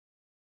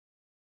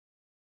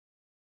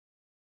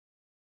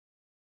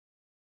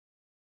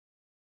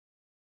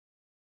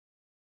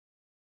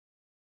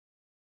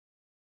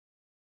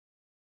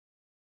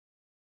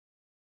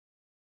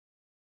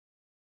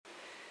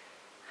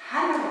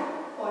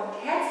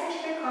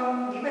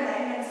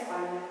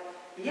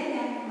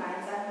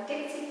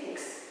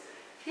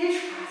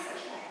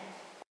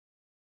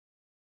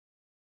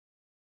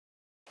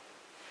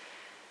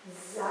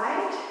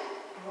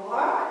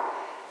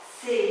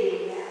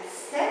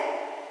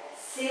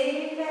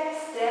step,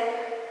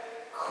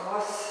 step,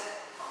 cross,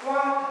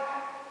 quarter.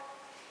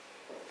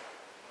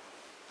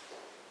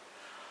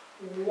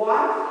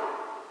 1,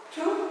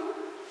 2,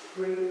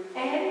 3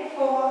 and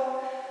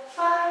 4,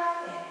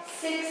 5 and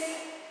 6,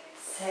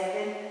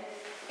 7,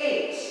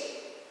 8.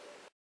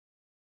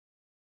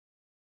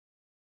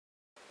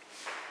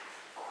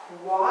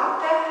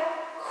 Quarter,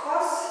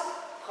 cross,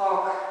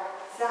 rock,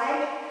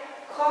 side,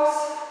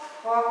 cross,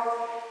 rock,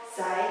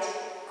 side,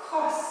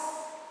 cross.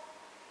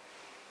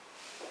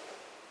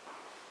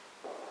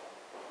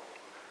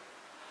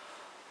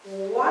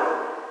 1,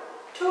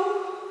 2,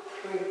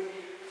 3,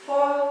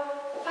 4,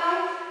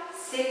 5,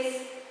 6,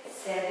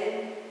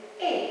 7,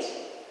 8.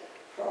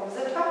 From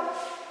the top.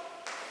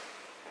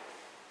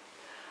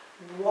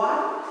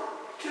 1,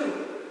 2,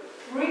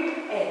 3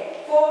 and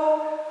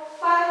 4,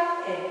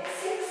 5 and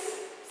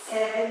 6,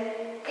 7,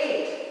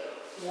 8.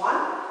 1,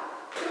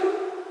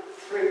 2,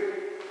 3,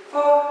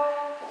 4,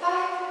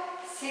 5,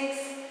 6,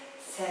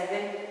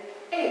 7,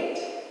 8.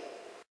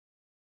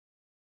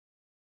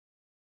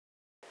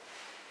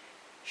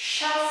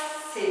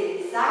 Chassé,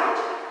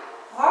 side,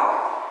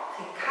 rock,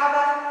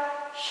 recover,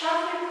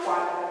 shuffle,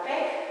 quarter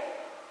back,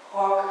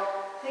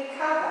 rock,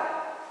 recover.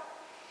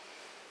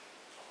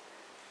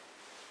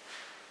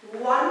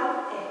 1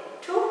 and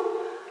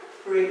 2,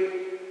 3,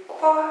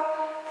 4,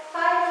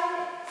 5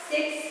 and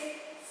 6,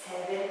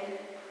 7,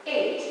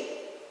 8.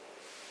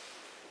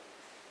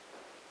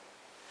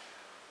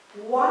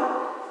 1,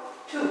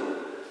 2,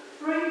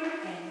 3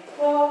 and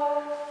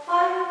 4,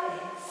 5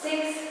 and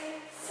 6,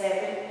 7,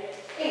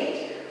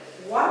 8.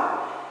 1,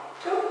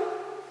 2,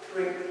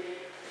 3,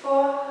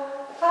 4,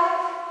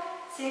 5,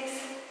 6,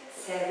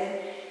 7,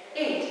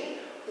 8.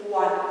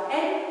 1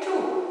 and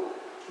 2,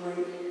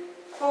 3,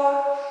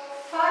 4,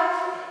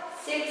 5,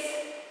 6,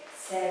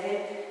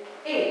 7,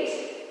 8.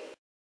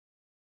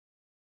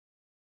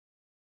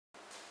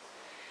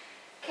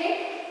 Kick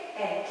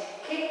and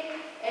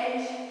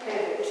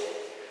pivot.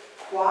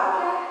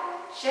 Quarter,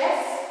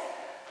 jazz,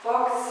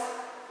 box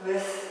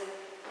with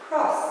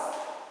cross.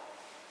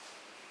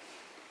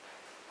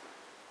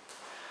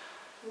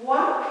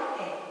 1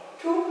 and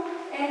 2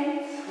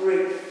 and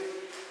 3,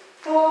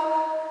 4,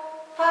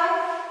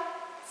 5,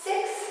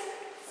 6,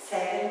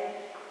 7,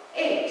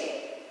 8.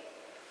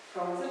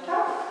 From the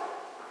top.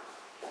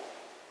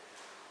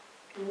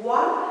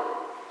 1,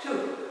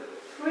 2,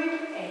 3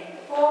 and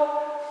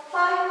 4,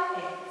 5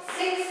 and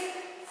 6,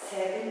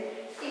 7,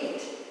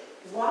 8.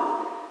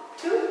 1,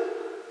 2,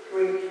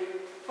 3,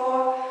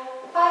 4,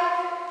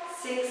 5,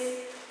 6,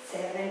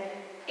 7,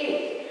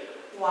 8.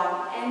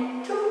 1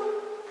 and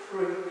 2,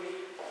 3,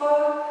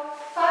 4,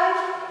 5,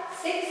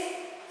 6,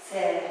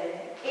 7,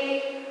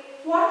 8.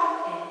 1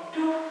 and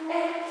 2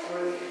 and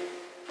 3,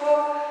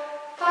 4,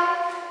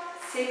 5,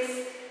 6,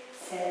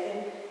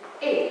 7,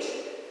 8.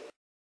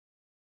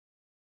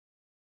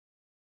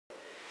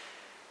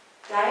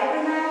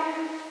 Diagonal,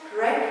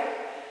 drag,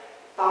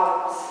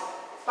 bounce,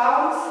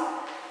 bounce,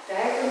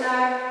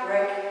 diagonal,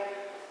 drag,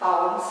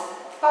 bounce,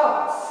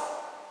 bounce.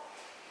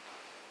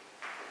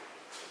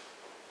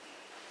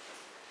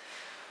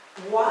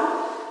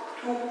 1,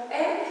 2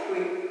 and 3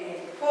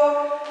 and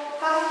 4,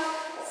 5,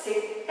 6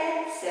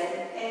 and 7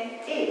 and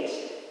 8.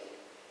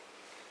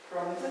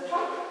 From the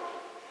top.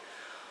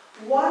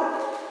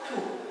 1, 2,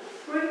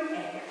 3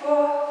 and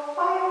 4,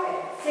 5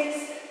 and 6,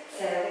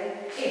 7,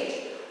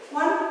 8.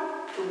 1,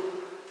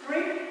 2,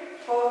 3,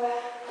 4,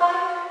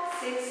 5,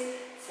 6,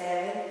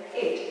 7,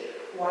 8.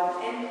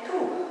 1 and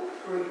 2,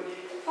 3,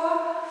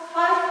 4,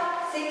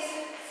 5, 6,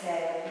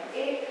 7,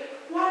 8.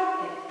 1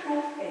 and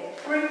 2 and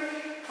 3,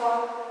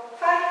 4,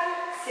 5,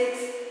 6,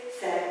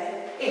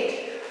 7,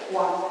 8.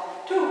 1,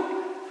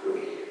 2,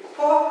 3,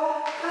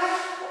 4, 5,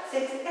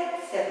 6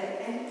 and 7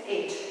 and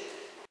 8.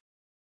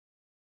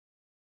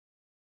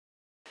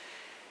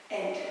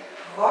 And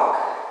rock,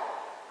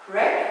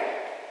 drag,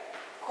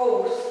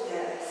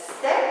 coaster,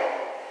 step,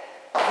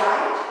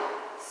 side,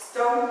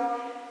 stone,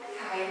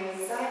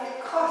 kind side,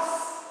 cross.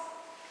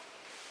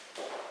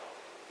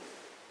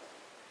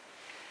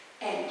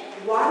 And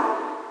 1,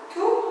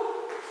 2,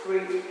 3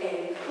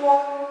 and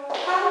 4,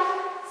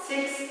 5,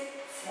 6,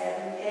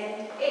 7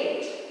 and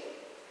 8.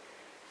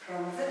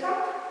 From the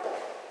top.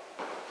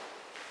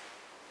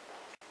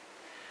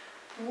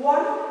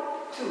 1,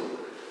 2,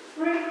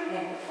 3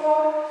 and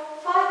 4,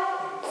 5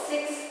 and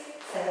 6,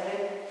 7,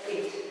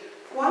 8.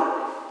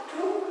 1,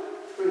 2,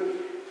 3,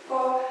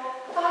 4,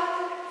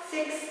 5,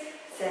 6,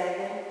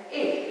 7,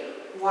 8.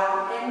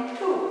 1 and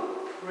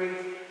 2, 3,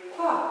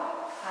 4,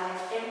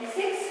 5 and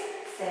 6,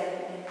 7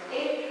 and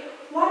 8.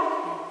 1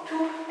 and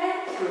 2 and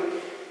 3,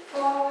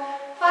 4,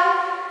 5,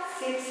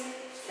 6,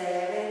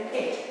 7,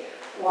 8.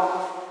 1,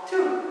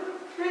 2,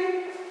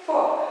 3,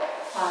 4,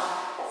 5,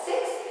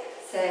 6,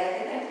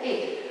 7 and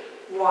 8.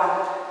 1,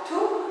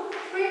 2,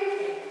 3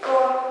 and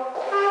 4,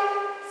 5,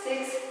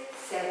 6,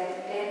 7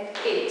 and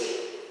 8.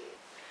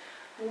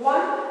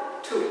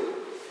 1, 2,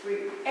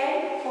 3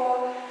 and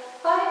 4,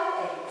 5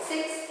 and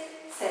 6,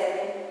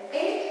 7,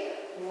 8.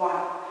 1,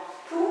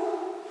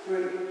 2,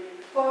 3,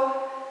 4,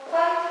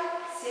 5,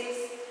 6,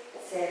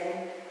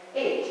 7,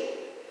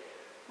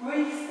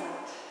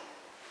 Restart.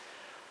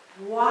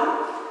 1,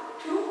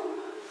 2,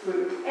 3,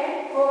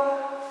 and 4,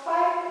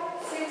 5,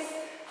 and 6,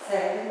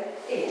 7,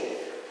 8.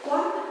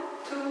 1,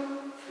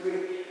 2,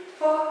 3,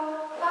 4,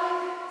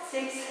 5,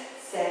 6,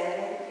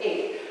 7,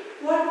 8.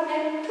 1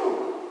 and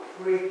 2,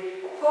 3,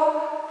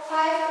 4,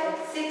 5 and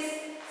 6,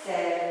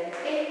 7,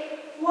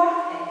 8. 1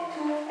 and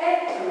 2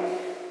 and 3,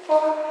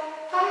 4,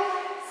 5,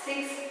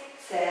 6,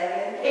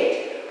 7,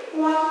 8.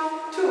 1,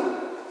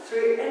 2,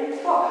 3 and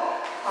 4,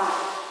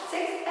 5,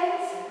 6 and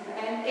 7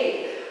 and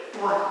 8.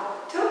 1,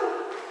 2,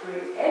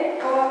 3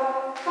 and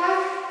 4,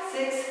 5,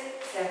 6,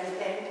 7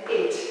 and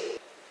 8.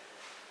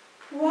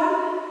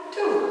 1,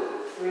 2,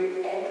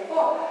 3 and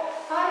 4,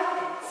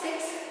 5 and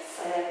 6,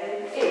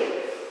 7, 8.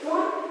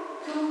 1,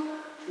 2,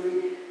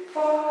 3,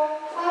 4,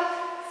 5,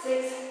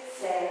 6,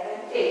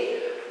 7,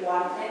 8.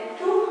 1 and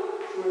 2,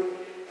 3,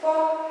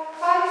 4,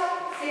 5,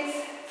 6,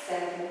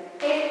 7,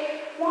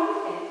 8. 1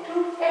 and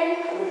 2 and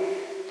 3,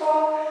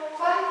 4,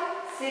 5,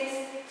 6,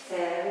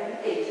 7,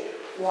 8.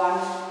 1,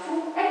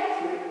 2 and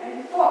 3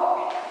 and 4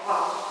 and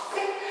 5,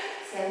 6,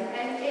 7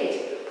 and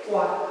 8.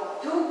 1,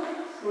 2,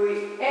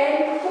 3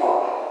 and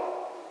 4.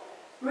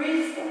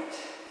 Restart.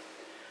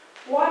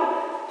 1,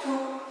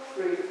 2,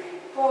 3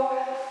 and 4,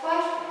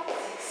 5 and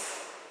 6.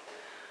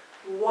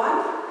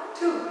 1,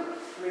 2,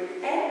 3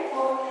 and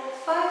 4,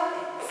 5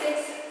 and 6,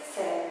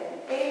 7,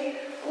 8.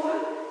 1,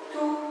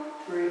 2,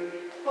 3,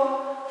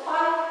 4,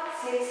 5,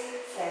 6,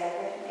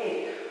 7,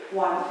 8.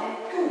 1 and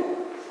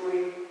 2,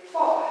 3,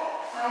 4,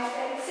 5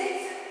 and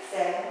 6,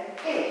 7,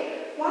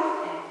 8. 1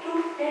 and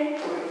 2 and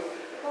 3,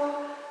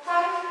 4,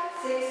 5,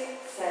 6,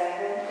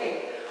 7,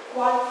 8.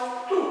 1,